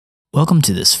Welcome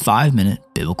to this 5-minute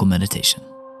biblical meditation.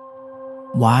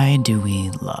 Why do we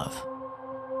love?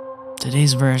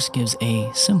 Today's verse gives a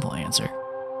simple answer.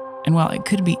 And while it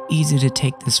could be easy to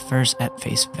take this verse at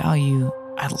face value,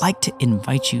 I'd like to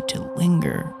invite you to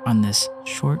linger on this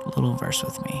short little verse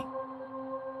with me.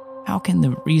 How can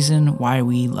the reason why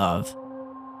we love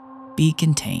be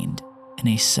contained in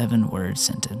a 7-word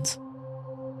sentence?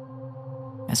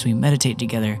 As we meditate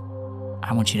together,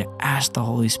 I want you to ask the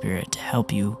Holy Spirit to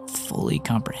help you fully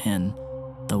comprehend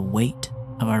the weight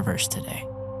of our verse today.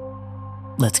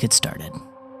 Let's get started.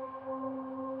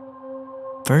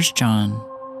 1 John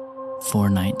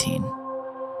 4:19.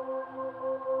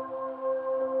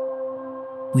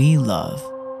 We love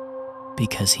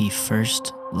because he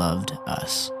first loved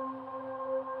us.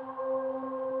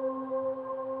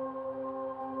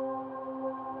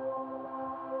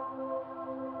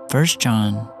 First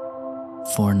John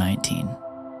 4:19.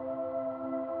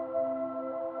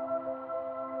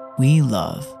 We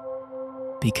love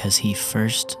because he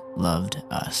first loved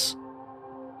us.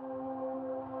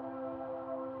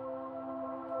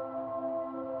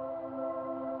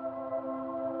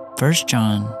 First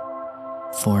John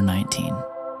 4:19.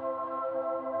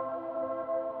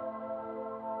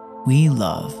 We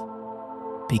love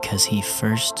because he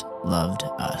first loved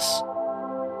us.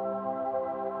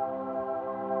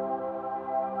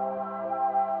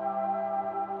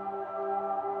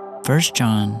 First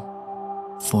John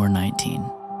 4:19.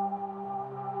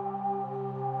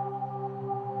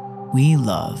 We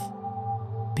love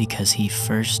because he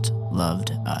first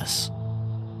loved us.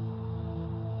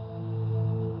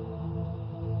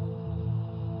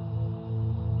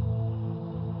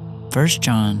 First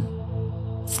John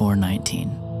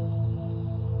 4:19.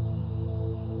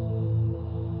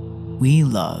 We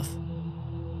love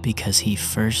because he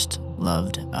first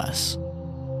loved us.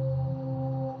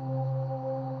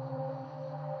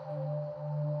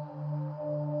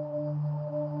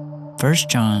 First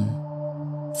John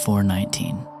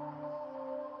 4:19.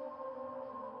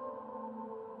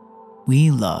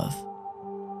 We love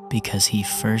because he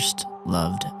first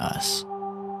loved us.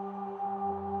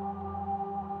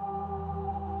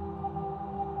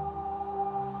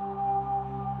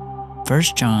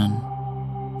 First John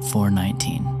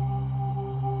 4:19.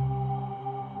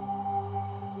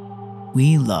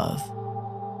 We love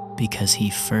because he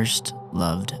first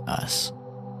loved us.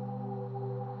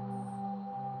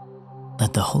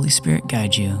 Let the Holy Spirit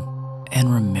guide you,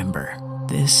 and remember,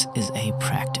 this is a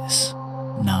practice,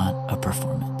 not a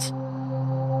performance.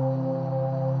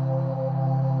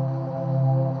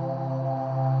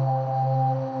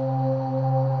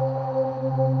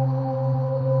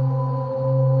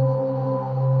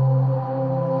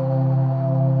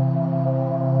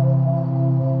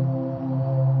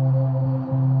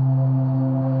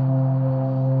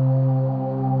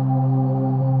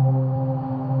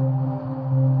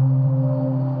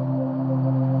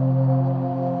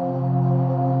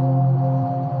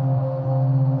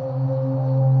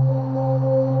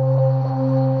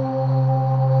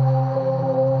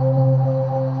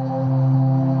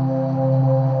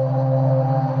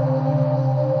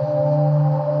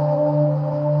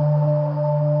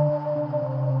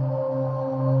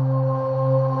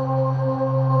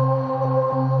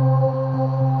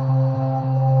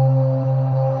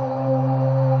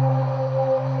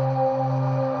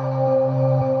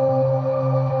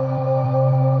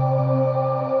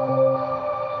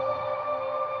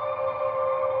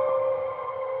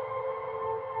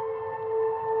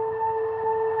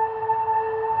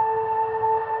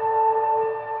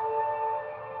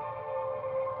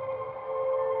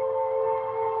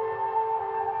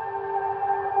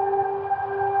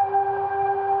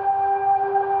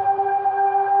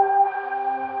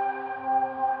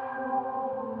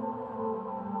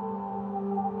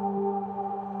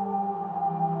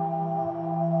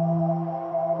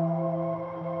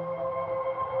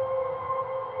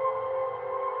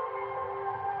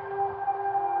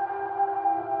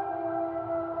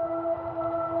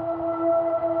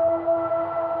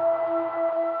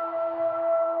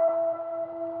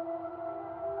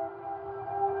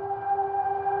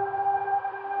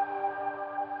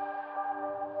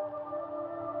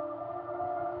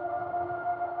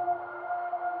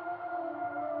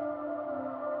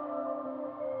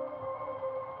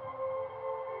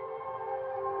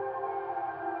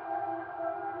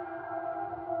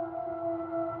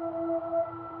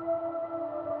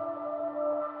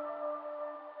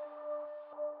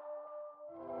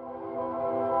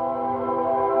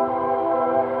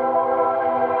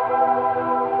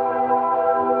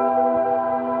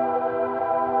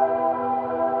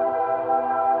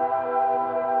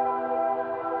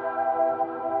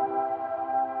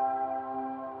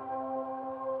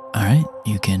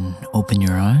 You can open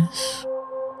your eyes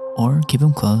or keep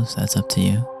them closed, that's up to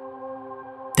you.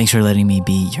 Thanks for letting me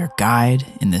be your guide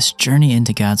in this journey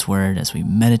into God's Word as we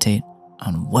meditate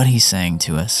on what He's saying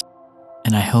to us.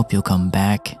 And I hope you'll come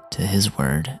back to His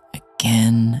Word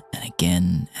again and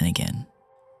again and again.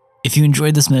 If you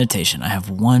enjoyed this meditation, I have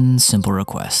one simple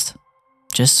request.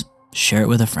 Just share it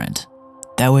with a friend.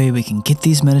 That way we can get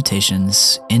these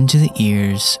meditations into the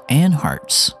ears and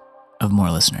hearts of more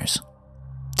listeners.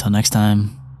 Till next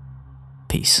time,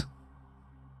 peace.